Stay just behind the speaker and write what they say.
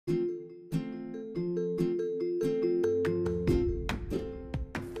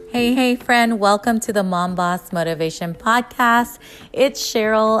Hey, friend, welcome to the Mom Boss Motivation Podcast. It's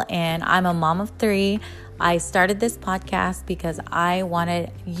Cheryl, and I'm a mom of three. I started this podcast because I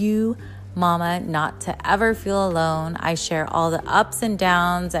wanted you, mama, not to ever feel alone. I share all the ups and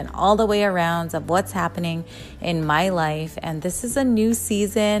downs and all the way arounds of what's happening in my life. And this is a new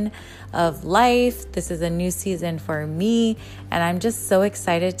season of life. This is a new season for me, and I'm just so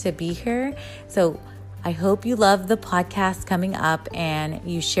excited to be here. So I hope you love the podcast coming up and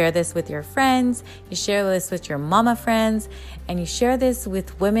you share this with your friends, you share this with your mama friends, and you share this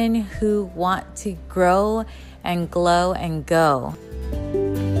with women who want to grow and glow and go.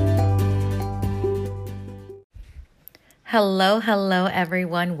 Hello,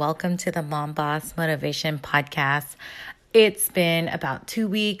 everyone. Welcome to the Mom Boss Motivation Podcast. It's been about 2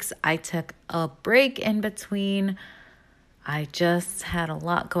 weeks. I took a break in between. I just had a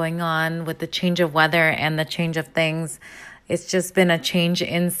lot going on with the change of weather and the change of things. It's just been a change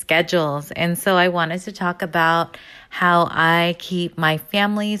in schedules. And so I wanted to talk about how I keep my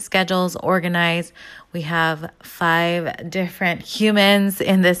family schedules organized. We have 5 different humans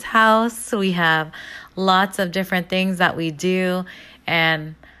in this house. We have lots of different things that we do.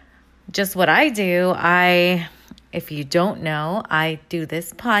 And just what I do, if you don't know, I do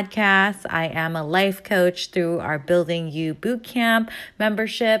this podcast. I am a life coach through our Building You Bootcamp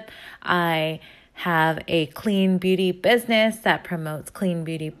membership. I have a clean beauty business that promotes clean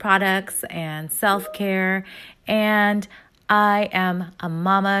beauty products and self-care. And I am a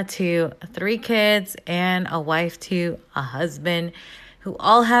mama to 3 kids and a wife to a husband who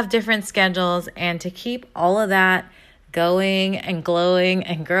all have different schedules. And to keep all of that going and glowing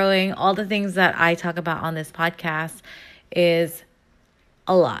and growing, all the things that I talk about on this podcast is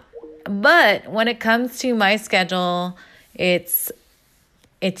a lot. But when it comes to my schedule, it's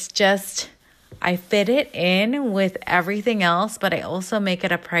just, I fit it in with everything else, but I also make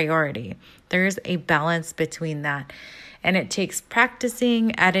it a priority. There's a balance between that. And it takes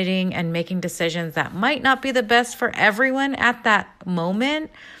practicing, editing, and making decisions that might not be the best for everyone at that moment,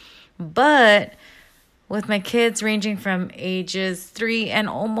 but with my kids ranging from ages 3 and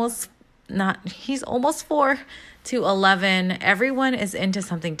he's almost 4 to 11. Everyone is into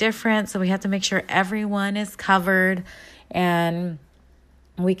something different. So we have to make sure everyone is covered. And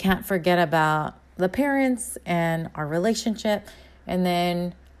we can't forget about the parents and our relationship and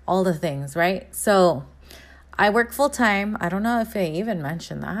then all the things, right? So I work full time. I don't know if I even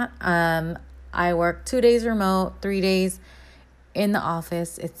mentioned that. I work 2 days remote, 3 days in the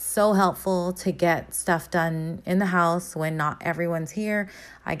office. It's so helpful to get stuff done in the house when not everyone's here.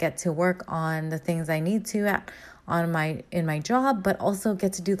 I get to work on the things I need to in my job, but also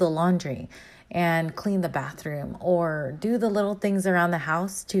get to do the laundry and clean the bathroom or do the little things around the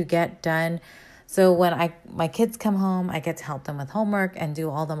house to get done. So when my kids come home, I get to help them with homework and do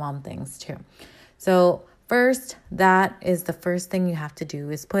all the mom things too. So first, that is the first thing you have to do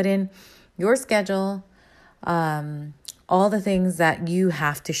is put in your schedule, all the things that you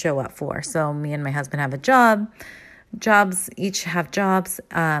have to show up for. So me and my husband have each have jobs.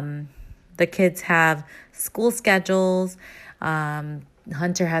 The kids have school schedules.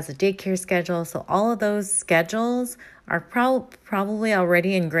 Hunter has a daycare schedule. So all of those schedules are probably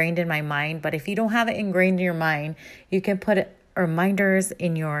already ingrained in my mind. But if you don't have it ingrained in your mind, you can put reminders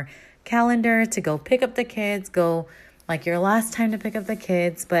in your calendar to go pick up the kids, go like your last time to pick up the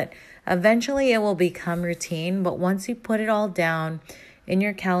kids. But eventually it will become routine, but once you put it all down in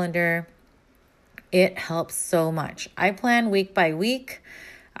your calendar, it helps so much. I plan week by week.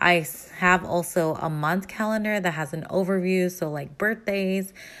 I have also a month calendar that has an overview. So like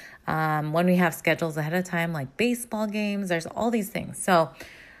birthdays, when we have schedules ahead of time, like baseball games, there's all these things. So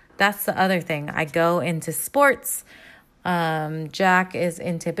that's the other thing. I go into sports. Jack is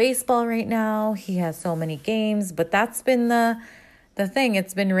into baseball right now. He has so many games, but that's been the thing.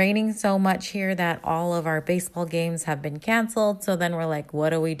 It's been raining so much here that all of our baseball games have been canceled. So then we're like,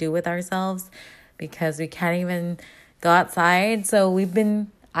 what do we do with ourselves? Because we can't even go outside. So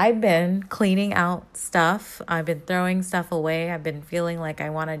I've been cleaning out stuff. I've been throwing stuff away. I've been feeling like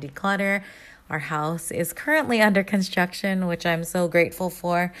I want to declutter. Our house is currently under construction, which I'm so grateful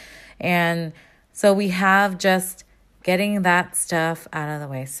for. And so we have just getting that stuff out of the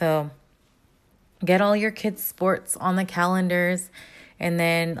way. So get all your kids' sports on the calendars. And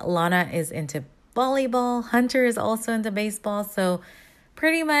then Lana is into volleyball. Hunter is also into baseball. So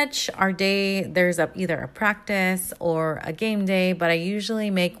pretty much our day, there's either a practice or a game day. But I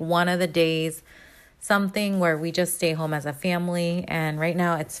usually make one of the days something where we just stay home as a family. And right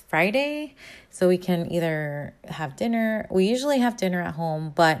now it's Friday. So we can either have dinner. We usually have dinner at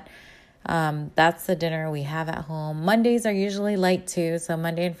home. But That's the dinner we have at home. Mondays are usually light too. So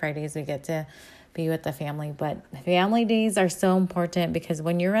Monday and Fridays we get to be with the family. But family days are so important because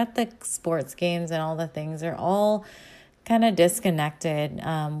when you're at the sports games and all the things are all kind of disconnected.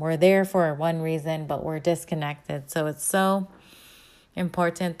 We're there for one reason, but we're disconnected. So it's so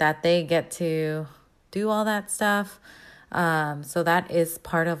important that they get to do all that stuff. So that is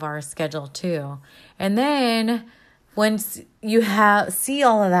part of our schedule too. And then once you see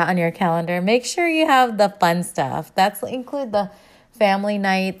all of that on your calendar, make sure you have the fun stuff. That's include the family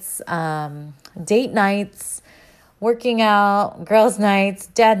nights, date nights, working out, girls' nights,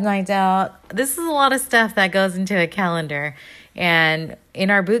 dad nights out. This is a lot of stuff that goes into a calendar. And in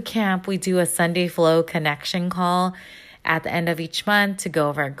our boot camp, we do a Sunday Flow connection call at the end of each month to go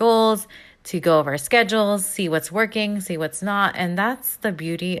over our goals, to go over our schedules, see what's working, see what's not. And that's the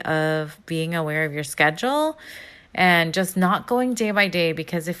beauty of being aware of your schedule and just not going day by day.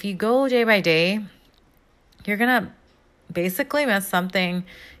 Because if you go day by day, you're going to basically miss something.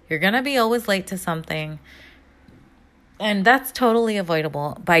 You're going to be always late to something. And that's totally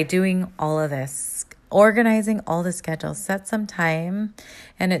avoidable by doing all of this, organizing all the schedules. Set some time,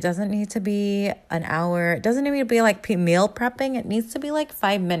 and it doesn't need to be an hour. It doesn't need to be like meal prepping. It needs to be like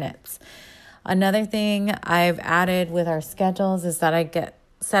 5 minutes. Another thing I've added with our schedules is that I get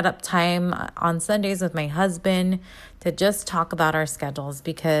set up time on Sundays with my husband to just talk about our schedules,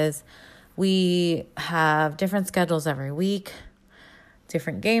 because we have different schedules every week,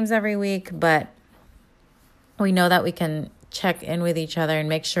 different games every week, but we know that we can check in with each other and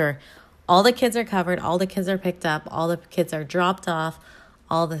make sure all the kids are covered, all the kids are picked up, all the kids are dropped off,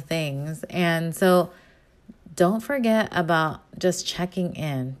 all the things. And so don't forget about just checking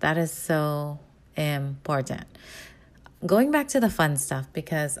in. That is so important. Going back to the fun stuff,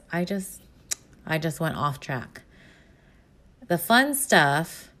 because I just went off track. The fun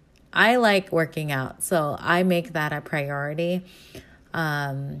stuff, I like working out, so I make that a priority.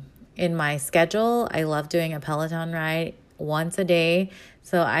 In my schedule, I love doing a Peloton ride once a day.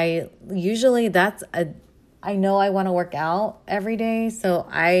 So I usually I know I want to work out every day. So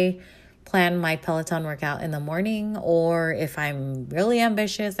I plan my Peloton workout in the morning, or if I'm really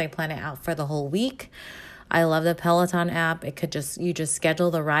ambitious, I plan it out for the whole week. I love the Peloton app. You just schedule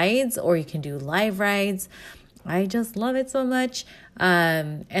the rides, or you can do live rides. I just love it so much.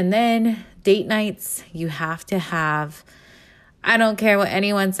 And then date nights, you have to have, I don't care what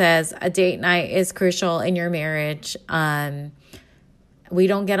anyone says, a date night is crucial in your marriage. We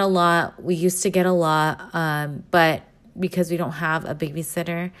don't get a lot. We used to get a lot, but because we don't have a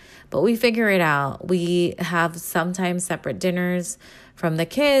babysitter, but we figure it out. We have sometimes separate dinners from the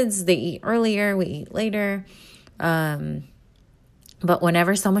kids. They eat earlier, we eat later. But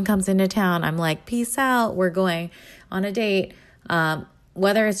whenever someone comes into town, I'm like, peace out. We're going on a date.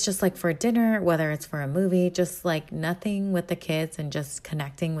 Whether it's just like for dinner, whether it's for a movie, just like nothing with the kids and just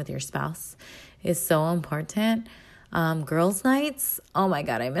connecting with your spouse is so important. Girls' nights, oh my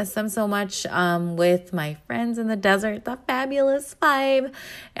God, I miss them so much. With my friends in the desert, the fabulous 5,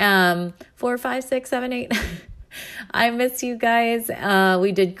 4, 5, 6, 7, 8. I miss you guys.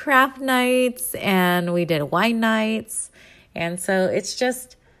 We did craft nights and we did wine nights. And so it's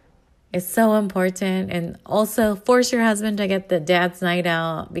so important. And also force your husband to get the dad's night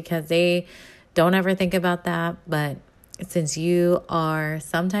out, because they don't ever think about that. But since you are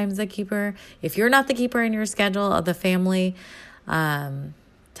sometimes the keeper, if you're not the keeper in your schedule of the family,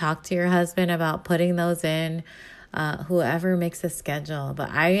 talk to your husband about putting those in, whoever makes a schedule. But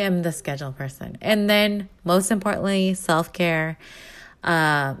I am the schedule person. And then most importantly, self-care.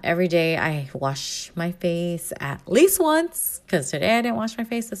 Every day I wash my face at least once, because today I didn't wash my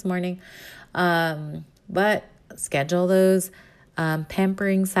face this morning. But schedule those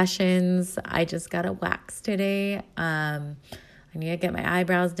pampering sessions. I just got a wax today. I need to get my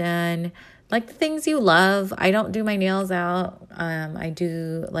eyebrows done. Like the things you love. I don't do my nails out. I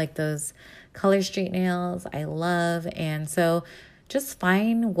do like those Color Street nails I love. And so just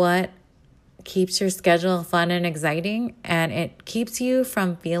find what keeps your schedule fun and exciting, and it keeps you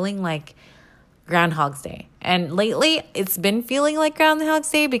from feeling like Groundhog's Day. And lately it's been feeling like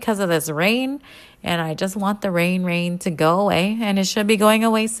Groundhog's Day because of this rain, and I just want the rain to go away, and it should be going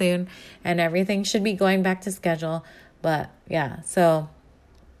away soon, and everything should be going back to schedule. But yeah, so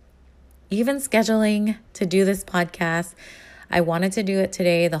even scheduling to do this podcast, I wanted to do it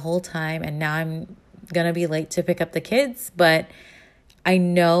today the whole time, and now I'm gonna be late to pick up the kids, but I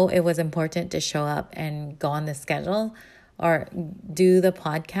know it was important to show up and go on the schedule or do the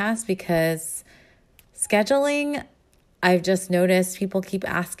podcast, because scheduling, I've just noticed people keep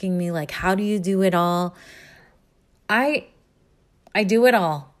asking me like, how do you do it all? I I do it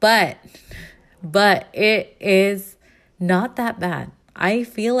all, but it is not that bad. I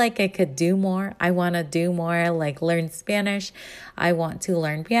feel like I could do more. I want to do more, like learn Spanish. I want to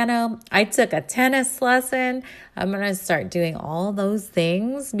learn piano. I took a tennis lesson. I'm going to start doing all those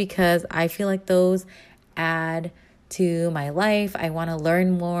things because I feel like those add to my life. I want to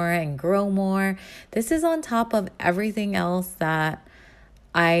learn more and grow more. This is on top of everything else that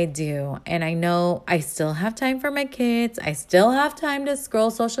I do. And I know I still have time for my kids. I still have time to scroll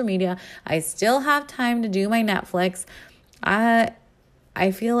social media. I still have time to do my Netflix.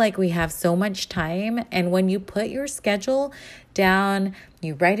 I feel like we have so much time. And when you put your schedule down,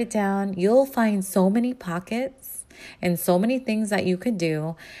 you write it down, you'll find so many pockets and so many things that you could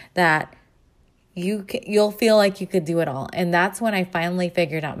do that you'll feel like you could do it all. And that's when I finally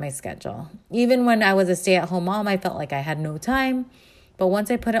figured out my schedule. Even when I was a stay-at-home mom, I felt like I had no time. But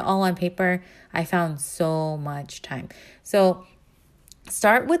once I put it all on paper, I found so much time. So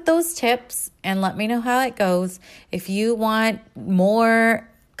start with those tips and let me know how it goes. If you want more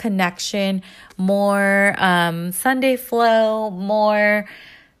connection, more Sunday flow, more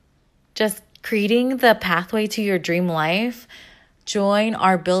just creating the pathway to your dream life, join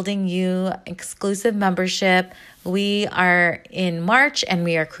our Building You exclusive membership. We are in March and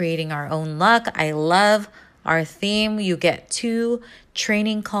we are creating our own luck. I love our theme. You get 2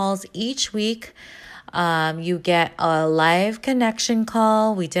 training calls each week. You get a live connection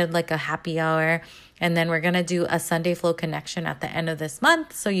call. We did like a happy hour. And then we're going to do a Sunday Flow connection at the end of this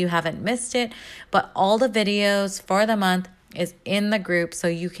month, so you haven't missed it. But all the videos for the month is in the group so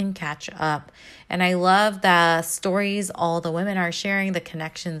you can catch up. And I love the stories all the women are sharing, the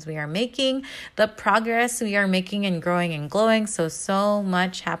connections we are making, the progress we are making and growing and glowing. So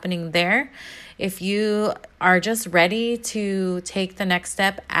much happening there. If you are just ready to take the next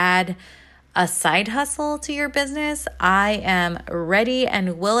step, add a side hustle to your business, I am ready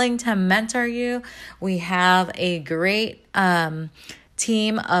and willing to mentor you. We have a great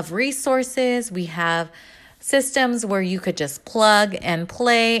team of resources. We have systems where you could just plug and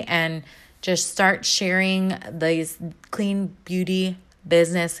play and just start sharing these clean beauty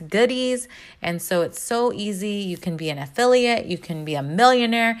business goodies. And so it's so easy. You can be an affiliate, you can be a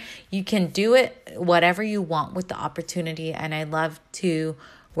millionaire, you can do it whatever you want with the opportunity. And I love to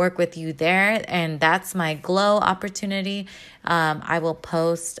work with you there. And that's my Glow opportunity. I will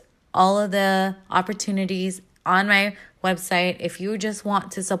post all of the opportunities on my website. If you just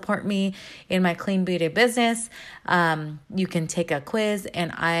want to support me in my clean beauty business, you can take a quiz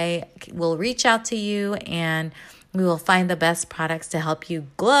and I will reach out to you and we will find the best products to help you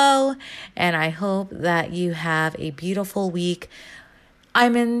glow. And I hope that you have a beautiful week.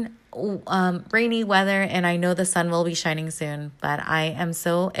 I'm in rainy weather and I know the sun will be shining soon, but I am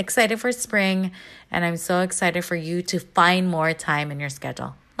so excited for spring and I'm so excited for you to find more time in your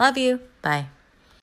schedule. Love you. Bye.